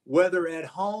 whether at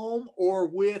home or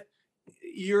with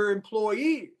your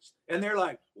employees. And they're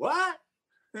like, what?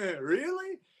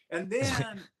 Really? And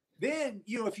then,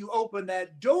 if you open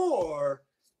that door,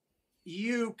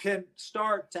 you can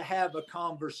start to have a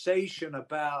conversation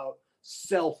about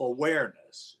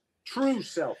self-awareness, true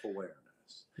self-awareness.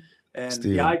 And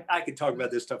Steve, I could talk about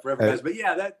this stuff forever, guys. But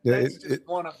that's just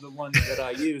one of the ones that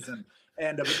I use. And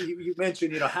you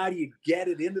mentioned, how do you get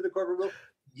it into the corporate world?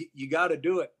 You got to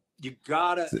do it. You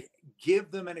got to give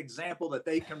them an example that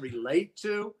they can relate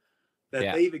to,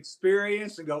 that they've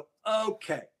experienced, and go,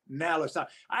 okay, now let's talk.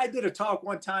 I did a talk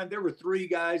one time. There were 3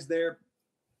 guys there,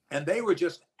 and they were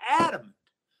just adamant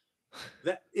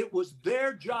that it was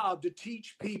their job to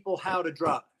teach people how to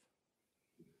drive.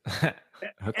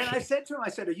 And I said to him, I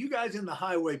said, are you guys in the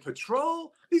highway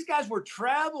patrol? These guys were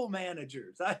travel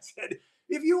managers. I said,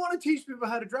 if you want to teach people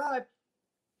how to drive,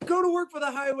 go to work for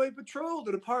the highway patrol,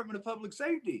 the Department of Public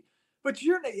Safety. But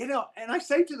and I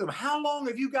say to them, how long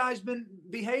have you guys been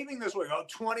behaving this way? Oh,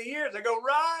 20 years. I go,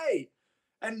 right.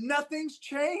 And nothing's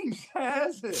changed,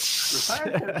 has it?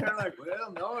 Right? And they're like,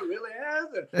 well, no, it really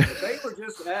hasn't. But they were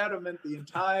just adamant the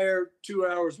entire 2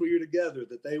 hours we were together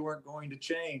that they weren't going to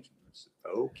change. Said,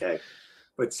 okay.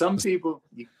 But some people,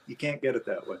 you can't get it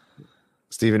that way.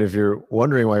 Stephen, if you're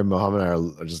wondering why Mohammed and I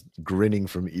are just grinning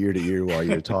from ear to ear while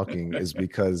you're talking, is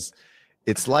because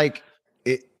it's like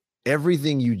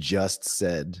everything you just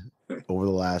said over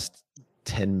the last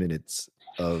 10 minutes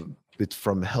it's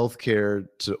from healthcare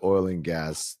to oil and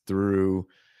gas through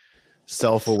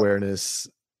self-awearness,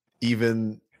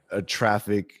 even a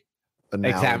traffic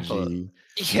analogy.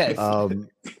 Yes.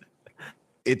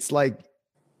 It's like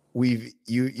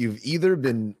you've either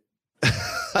been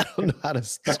I don't know how to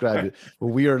describe it, but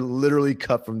we are literally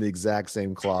cut from the exact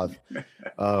same cloth.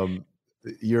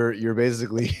 You're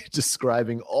basically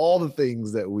describing all the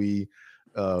things that we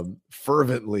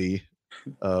fervently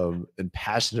and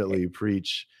passionately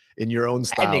preach in your own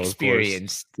style and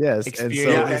experience. Yes, experience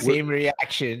and so the same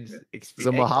reactions.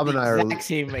 So Mohammed and I are the exact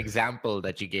same example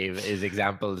that you gave is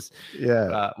examples.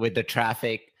 Yeah, with the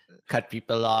traffic. Cut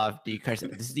people off. This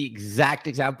is the exact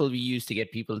example we use to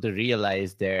get people to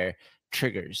realize their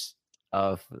triggers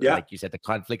of, like you said, the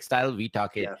conflict style. We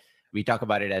talk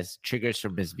about it as triggers for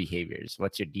misbehaviors.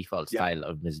 What's your default style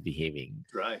of misbehaving?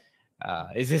 Right.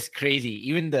 Is this crazy?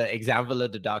 Even the example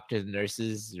of the doctors and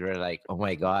nurses were like, oh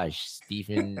my gosh,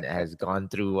 Stephen has gone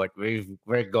through what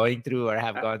we're going through or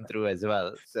have gone through as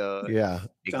well. So yeah,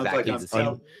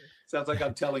 exactly sounds like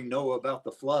I'm telling Noah about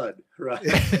the flood, right?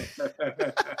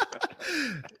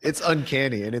 It's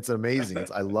uncanny and it's amazing.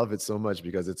 I love it so much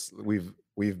because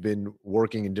we've been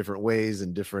working in different ways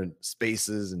in different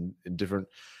spaces and in different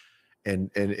and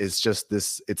it's just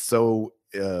this. It's so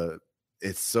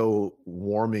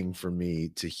warming for me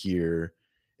to hear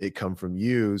it come from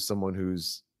you, someone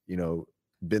who's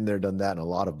been there, done that in a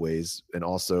lot of ways, and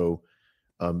also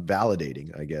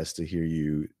validating, I guess, to hear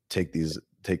you take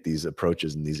these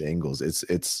approaches and these angles.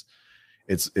 It's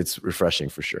refreshing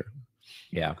for sure.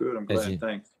 Yeah. Good. I'm glad.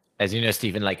 Thanks. As you know,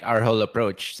 Stephen, like our whole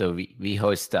approach. So we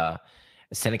host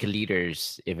Seneca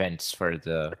Leaders events for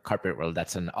the corporate world.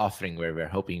 That's an offering where we're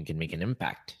hoping we can make an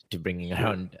impact to bringing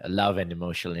around love and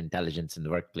emotional intelligence in the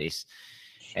workplace.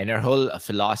 And our whole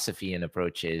philosophy and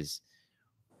approach is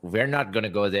we're not going to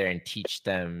go there and teach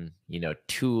them,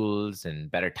 tools and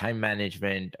better time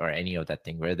management or any of that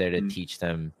thing. We're there to teach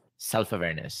them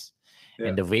self-awareness. Yeah.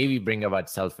 And the way we bring about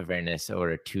self-awareness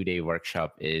over a 2-day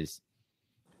workshop is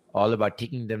all about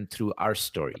taking them through our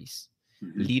stories,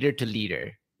 leader to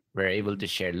leader. We're able to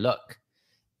share, look,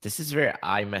 this is where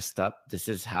I messed up. This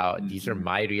is how, these are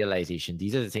my realizations.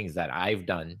 These are the things that I've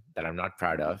done that I'm not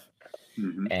proud of.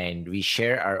 And we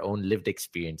share our own lived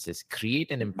experiences,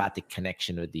 create an empathic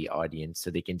connection with the audience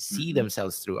so they can see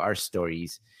themselves through our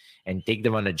stories and take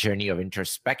them on a journey of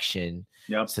introspection.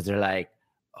 Yep. So they're like,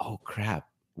 oh crap,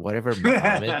 whatever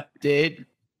Mohammed did,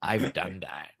 I've done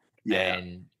that. Yeah.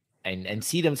 And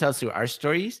see themselves through our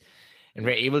stories. And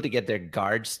we're able to get their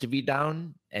guards to be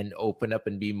down and open up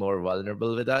and be more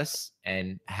vulnerable with us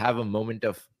and have a moment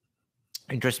of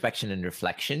introspection and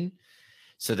reflection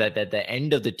so that at the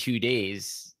end of the 2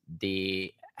 days,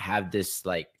 they have this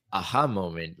like aha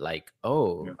moment, like,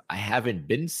 oh, I haven't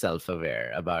been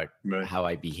self-aware about how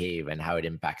I behave and how it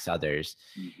impacts others.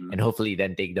 And hopefully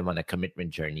then take them on a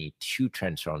commitment journey to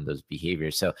transform those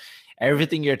behaviors. So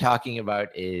everything you're talking about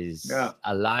is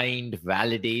aligned,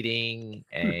 validating,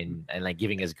 and like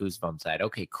giving us goosebumps that,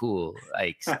 okay, cool.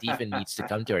 Like Stephen needs to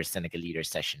come to our Seneca Leader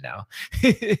session now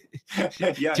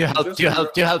to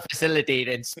help facilitate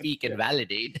and speak and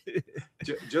validate.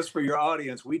 Just for your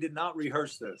audience, we did not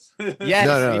rehearse this. Yes,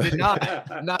 no. We did not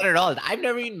at all. I've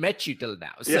never even met you till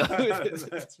now. So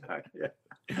that's right.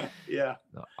 Yeah.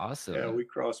 No, awesome. Yeah, we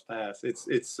cross paths.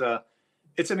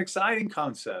 It's an exciting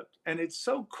concept and it's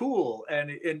so cool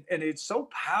and it's so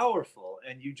powerful,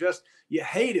 and you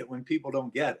hate it when people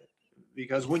don't get it,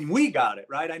 because when we got it,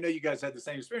 right? I know you guys had the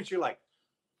same experience. You're like,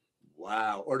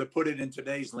 wow. Or to put it in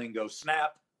today's lingo,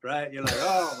 snap, right? You're like,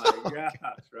 oh my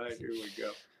gosh, right? Here we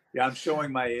go. Yeah, I'm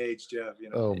showing my age, Jeff.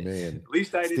 Oh man. At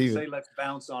least I didn't say let's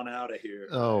bounce on out of here.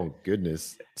 Oh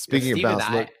goodness. Speaking of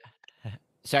bounce,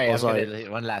 sorry,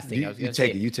 one last thing. You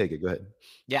take it. Go ahead.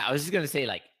 Yeah, I was just gonna say,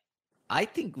 like, I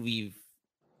think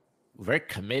we're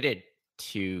committed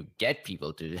to get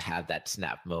people to have that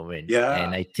snap moment. Yeah.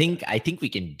 And I think we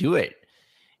can do it.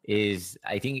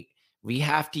 I think we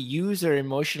have to use our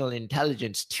emotional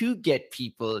intelligence to get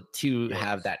people to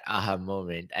have that aha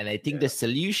moment. And I think the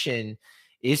solution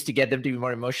is to get them to be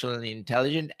more emotionally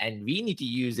intelligent, and we need to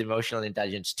use emotional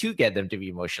intelligence to get them to be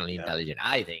emotionally intelligent.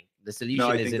 I think the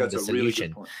solution is in the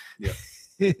solution. Really good point.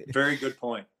 Yeah. Very good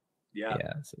point. Yeah.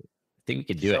 So I think we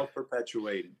can do it.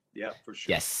 Self-perpetuating. Yeah, for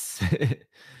sure. Yes.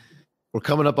 We're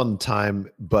coming up on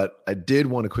time, but I did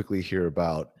want to quickly hear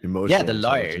about emotional the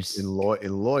intelligence lawyers.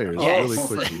 in lawyers really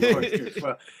quickly.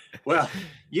 Well,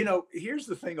 here's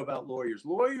the thing about lawyers.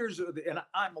 Lawyers, and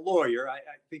I'm a lawyer. I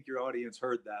think your audience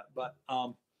heard that, but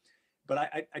I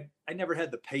never had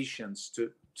the patience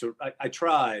to. I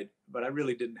tried, but I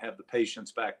really didn't have the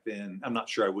patience back then. I'm not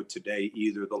sure I would today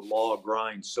either. The law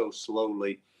grinds so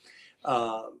slowly.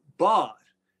 But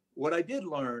what I did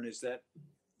learn is that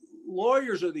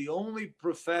lawyers are the only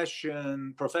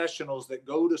professionals that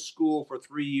go to school for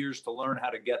 3 years to learn how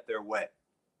to get their way.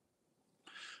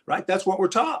 Right? That's what we're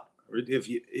taught. If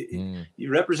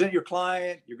you represent your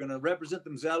client, you're going to represent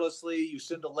them zealously. You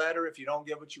send a letter. If you don't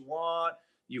get what you want,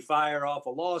 you fire off a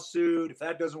lawsuit. If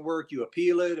that doesn't work, you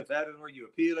appeal it. If that doesn't work, you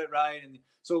appeal it. Right? And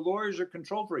so lawyers are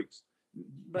control freaks.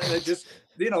 But they just,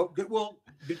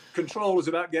 control is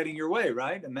about getting your way,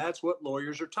 right? And that's what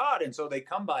lawyers are taught. And so they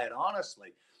come by it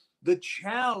honestly. The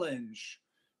challenge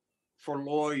for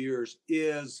lawyers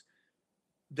is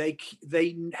they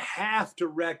have to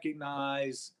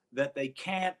recognize that they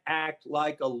can't act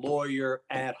like a lawyer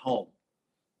at home.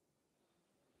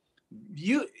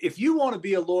 If you want to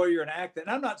be a lawyer and act, and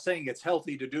I'm not saying it's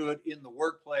healthy to do it in the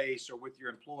workplace or with your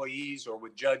employees or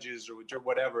with judges or with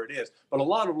whatever it is, but a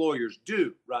lot of lawyers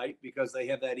do, right? Because they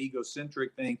have that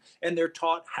egocentric thing and they're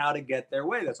taught how to get their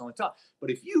way. That's only taught.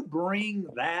 But if you bring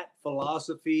that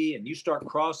philosophy and you start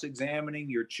cross-examining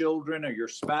your children or your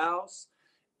spouse,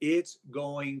 it's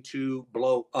going to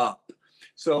blow up.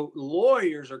 So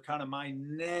lawyers are kind of my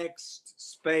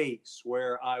next space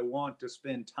where I want to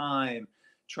spend time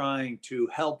trying to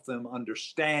help them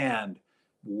understand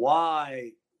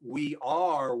why we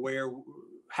are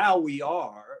how we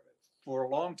are for a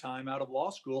long time out of law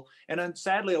school. And then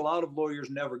sadly, a lot of lawyers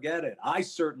never get it. I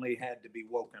certainly had to be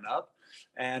woken up,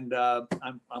 and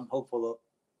I'm hopeful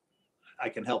that I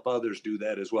can help others do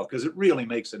that as well, because it really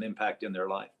makes an impact in their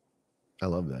life. I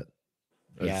love that.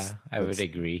 I would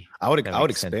agree. I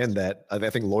would expand that. I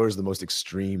think lawyers are the most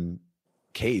extreme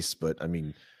case, but I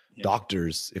mean,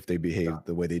 doctors, if they behave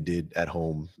the way they did at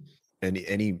home, and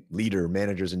any leader,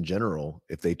 managers in general,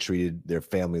 if they treated their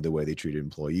family the way they treated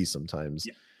employees, sometimes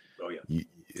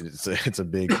it's a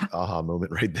big aha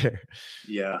moment right there.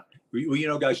 Yeah.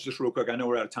 Well, guys, just real quick, I know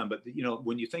we're out of time, but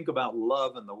when you think about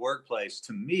love in the workplace,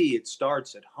 to me, it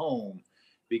starts at home,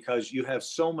 because you have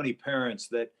so many parents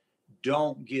that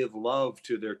don't give love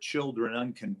to their children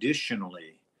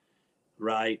unconditionally.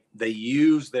 Right? They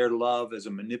use their love as a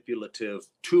manipulative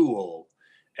tool.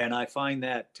 And I find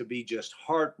that to be just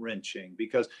heart-wrenching,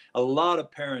 because a lot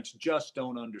of parents just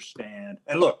don't understand.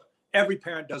 And look, every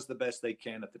parent does the best they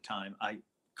can at the time. I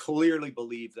clearly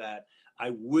believe that.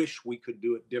 I wish we could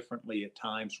do it differently at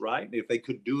times, right? If they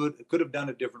could have done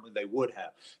it differently, they would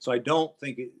have. So I don't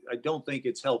think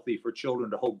it's healthy for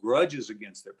children to hold grudges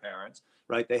against their parents,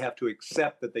 right? They have to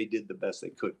accept that they did the best they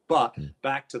could. But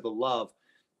back to the love,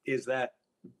 is that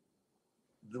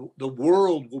the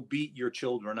world will beat your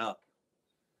children up.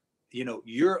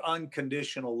 Your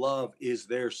unconditional love is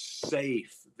their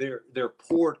safe, their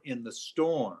port in the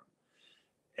storm.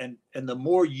 And the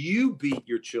more you beat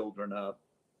your children up,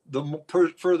 the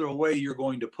further away you're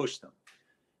going to push them.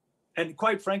 And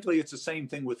quite frankly, it's the same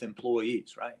thing with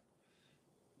employees, right?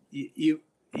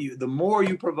 The more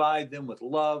you provide them with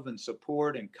love and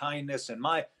support and kindness, and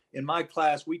in my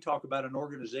class, we talk about an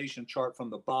organization chart from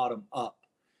the bottom up.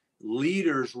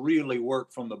 Leaders really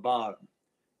work from the bottom.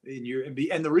 And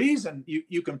the reason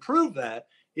you can prove that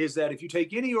is that if you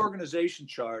take any organization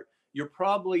chart, you're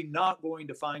probably not going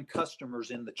to find customers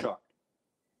in the chart.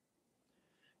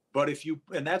 But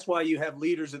and that's why you have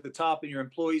leaders at the top and your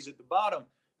employees at the bottom.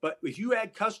 But if you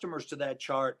add customers to that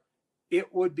chart,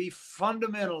 it would be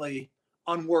fundamentally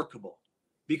unworkable,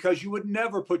 because you would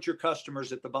never put your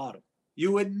customers at the bottom.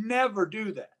 You would never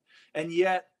do that. And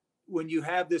yet, when you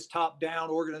have this top-down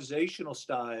organizational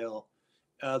style,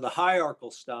 the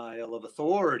hierarchical style of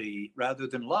authority rather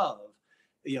than love,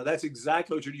 that's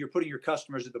exactly what you're putting your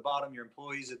customers at the bottom, your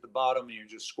employees at the bottom, and you're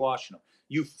just squashing them.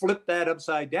 You flip that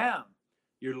upside down.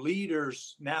 Your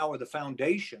leaders now are the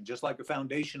foundation, just like the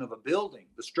foundation of a building,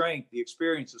 the strength, the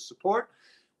experience, the support.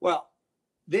 Well,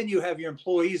 then you have your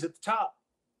employees at the top,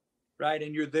 right?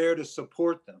 And you're there to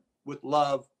support them with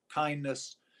love,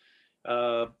 kindness,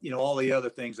 all the other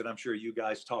things that I'm sure you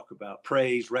guys talk about,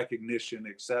 praise, recognition,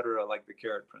 etc., like the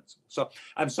carrot principle. So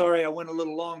I'm sorry I went a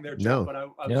little long there, Chuck, No. but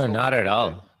I No, not at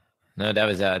all. No,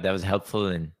 that was helpful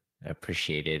and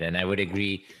appreciated. And I would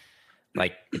agree,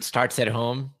 like it starts at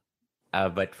home.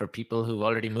 But for people who've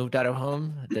already moved out of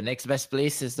home, the next best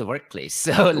place is the workplace.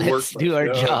 So let's do our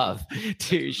job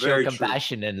to show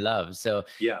compassion and love. So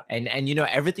yeah, and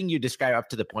everything you describe up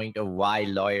to the point of why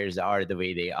lawyers are the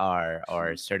way they are,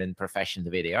 or certain professions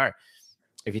the way they are.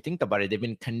 If you think about it, they've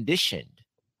been conditioned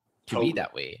to be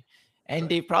that way, and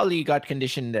they probably got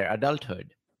conditioned in their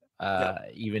adulthood,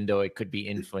 even though it could be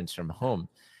influenced from home.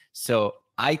 So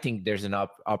I think there's an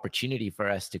opportunity for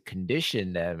us to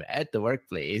condition them at the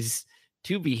workplace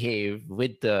to behave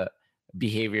with the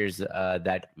behaviors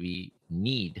that we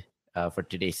need for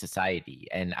today's society.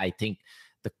 And I think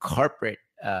the corporate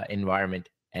environment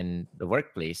and the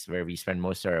workplace, where we spend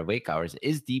most of our awake hours,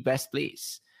 is the best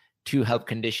place to help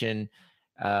condition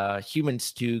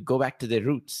humans to go back to their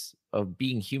roots of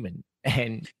being human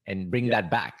and bring that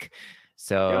back.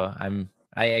 So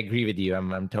I agree with you.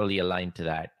 I'm totally aligned to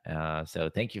that.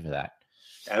 So thank you for that.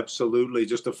 Absolutely.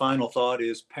 Just a final thought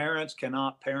is parents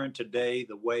cannot parent today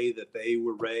the way that they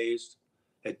were raised.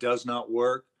 It does not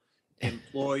work.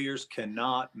 Employers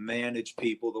cannot manage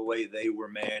people the way they were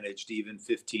managed even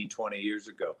 15, 20 years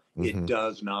ago. It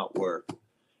does not work.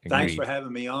 Agreed. Thanks for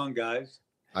having me on, guys.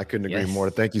 I couldn't agree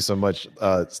more. Thank you so much,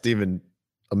 Stephen.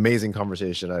 Amazing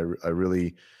conversation. I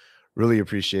really, really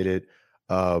appreciate it.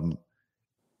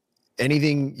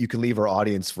 Anything you can leave our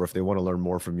audience for if they want to learn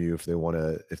more from you, if they want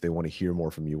to hear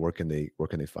more from you, where can they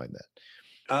find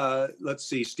that? Let's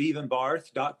see,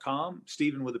 StephenBarth.com,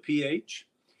 Stephen with a PH.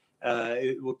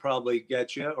 It will probably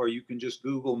get you, or you can just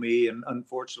Google me, and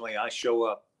unfortunately I show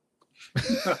up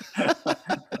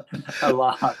a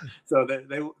lot, so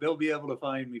they'll be able to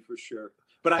find me for sure.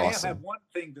 But I have one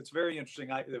thing that's very interesting,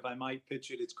 if I might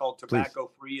pitch it. It's called Tobacco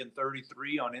Free and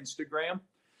 33 on Instagram.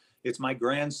 It's my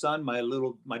grandson,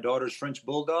 my daughter's French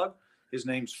bulldog. His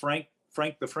name's Frank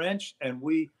the French. And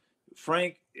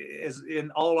Frank is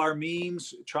in all our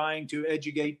memes trying to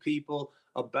educate people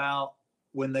about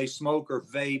when they smoke or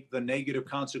vape, the negative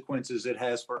consequences it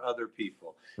has for other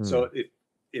people. So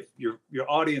if your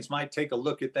audience might take a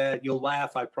look at that, you'll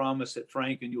laugh, I promise, at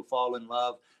Frank, and you'll fall in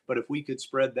love. But if we could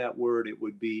spread that word, it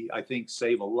would be, I think,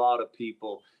 save a lot of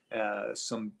people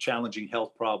some challenging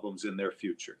health problems in their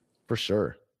future. For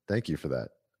sure. Thank you for that.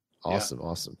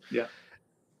 Awesome. Yeah.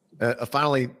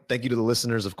 Finally, thank you to the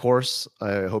listeners, of course.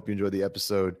 I hope you enjoyed the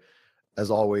episode.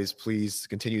 As always, please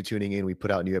continue tuning in. We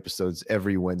put out new episodes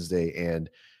every Wednesday, and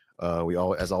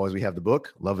as always, we have the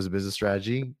book, Love is a Business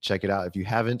Strategy. Check it out if you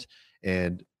haven't.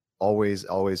 And always,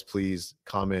 please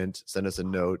comment, send us a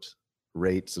note,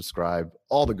 rate, subscribe,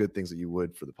 all the good things that you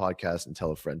would for the podcast, and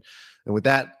tell a friend. And with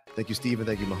that, thank you, Stephen.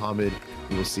 Thank you, Muhammad.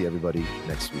 We will see everybody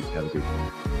next week. Have a good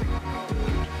one.